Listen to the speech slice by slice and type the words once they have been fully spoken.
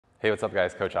Hey, what's up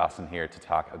guys? Coach Austin here to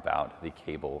talk about the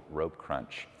cable rope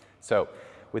crunch. So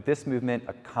with this movement,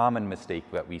 a common mistake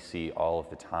that we see all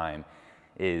of the time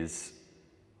is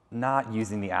not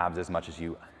using the abs as much as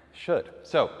you should.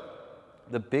 So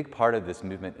the big part of this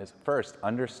movement is first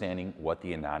understanding what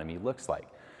the anatomy looks like.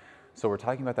 So we're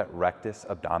talking about that rectus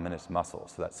abdominis muscle,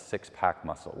 so that six-pack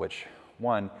muscle, which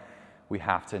one, we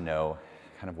have to know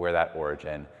kind of where that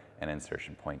origin and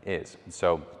insertion point is.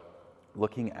 So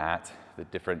looking at the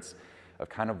difference of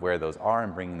kind of where those are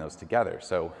and bringing those together.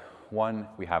 So one,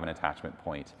 we have an attachment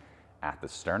point at the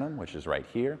sternum, which is right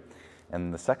here.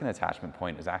 And the second attachment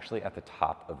point is actually at the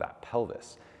top of that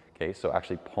pelvis. Okay, so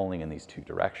actually pulling in these two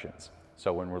directions.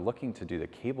 So when we're looking to do the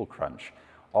cable crunch,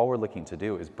 all we're looking to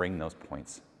do is bring those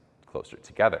points closer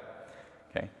together.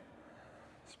 Okay,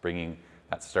 just bringing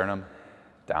that sternum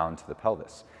down to the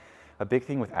pelvis. A big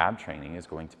thing with ab training is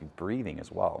going to be breathing as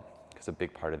well, because a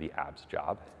big part of the abs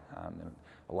job,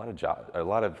 a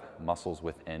lot of muscles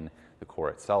within the core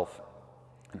itself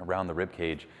and around the rib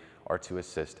cage are to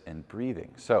assist in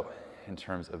breathing. So in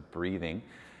terms of breathing,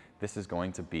 this is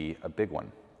going to be a big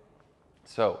one.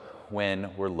 So when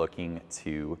we're looking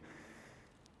to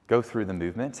go through the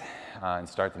movement and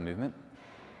start the movement,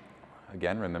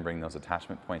 again, remembering those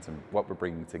attachment points and what we're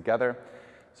bringing together.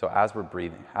 So as we're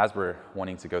breathing, as we're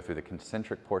wanting to go through the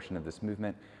concentric portion of this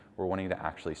movement, we're wanting to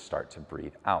actually start to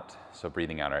breathe out. So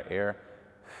breathing out our air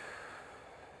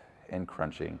and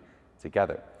crunching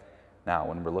together. Now,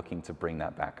 when we're looking to bring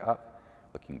that back up,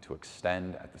 looking to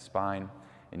extend at the spine,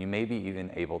 and you may be even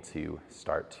able to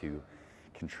start to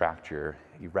contract your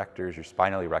erectors, your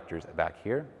spinal erectors back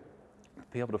here,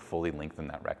 be able to fully lengthen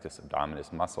that rectus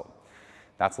abdominis muscle.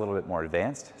 That's a little bit more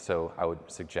advanced, so I would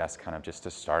suggest kind of just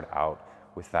to start out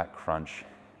with that crunch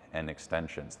and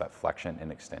extensions, that flexion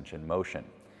and extension motion.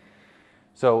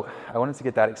 So I wanted to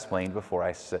get that explained before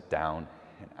I sit down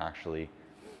and actually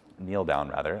kneel down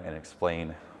rather and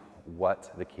explain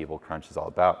what the cable crunch is all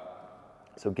about.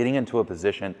 So getting into a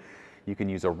position, you can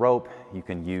use a rope, you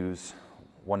can use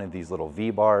one of these little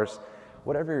V-bars,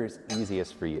 whatever is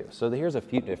easiest for you. So here's a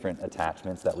few different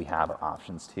attachments that we have or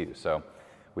options too. So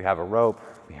we have a rope,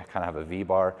 we kind of have a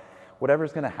V-bar,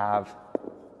 whatever's gonna have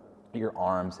your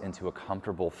arms into a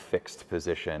comfortable fixed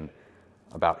position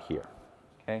about here,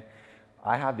 okay?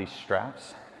 I have these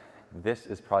straps. This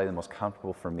is probably the most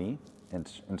comfortable for me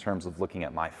in terms of looking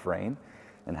at my frame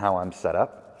and how I'm set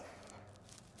up.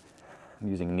 I'm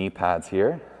using knee pads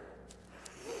here.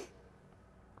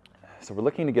 So we're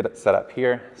looking to get it set up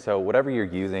here. So whatever you're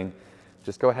using,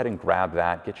 just go ahead and grab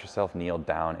that, get yourself kneeled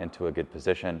down into a good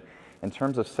position. In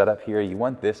terms of setup here, you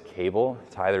want this cable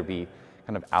to either be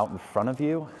kind of out in front of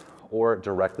you or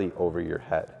directly over your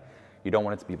head. You don't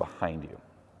want it to be behind you.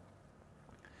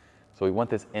 So we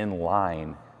want this in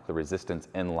line, the resistance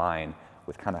in line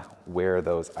with kind of where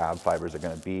those ab fibers are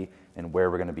going to be and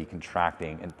where we're going to be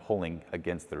contracting and pulling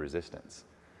against the resistance.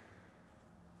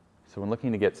 So when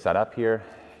looking to get set up here,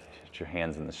 get your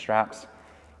hands in the straps,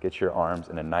 get your arms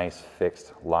in a nice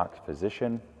fixed locked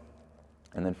position.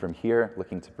 And then from here,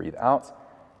 looking to breathe out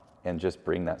and just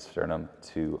bring that sternum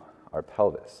to our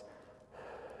pelvis.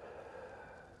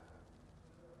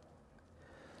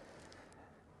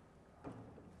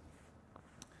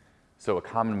 So a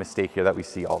common mistake here that we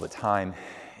see all the time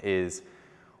is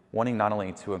wanting not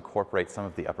only to incorporate some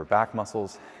of the upper back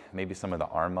muscles, maybe some of the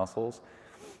arm muscles,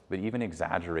 but even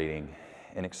exaggerating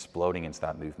and exploding into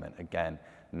that movement. Again,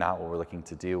 not what we're looking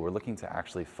to do. We're looking to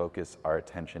actually focus our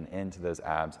attention into those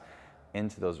abs,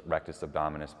 into those rectus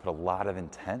abdominis, put a lot of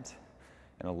intent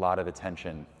and a lot of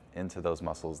attention into those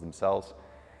muscles themselves,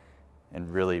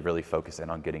 and really, really focus in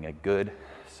on getting a good,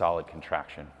 solid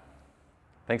contraction.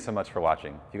 Thanks so much for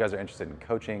watching. If you guys are interested in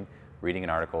coaching, reading an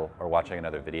article, or watching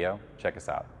another video, check us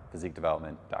out,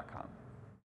 physiquedevelopment.com.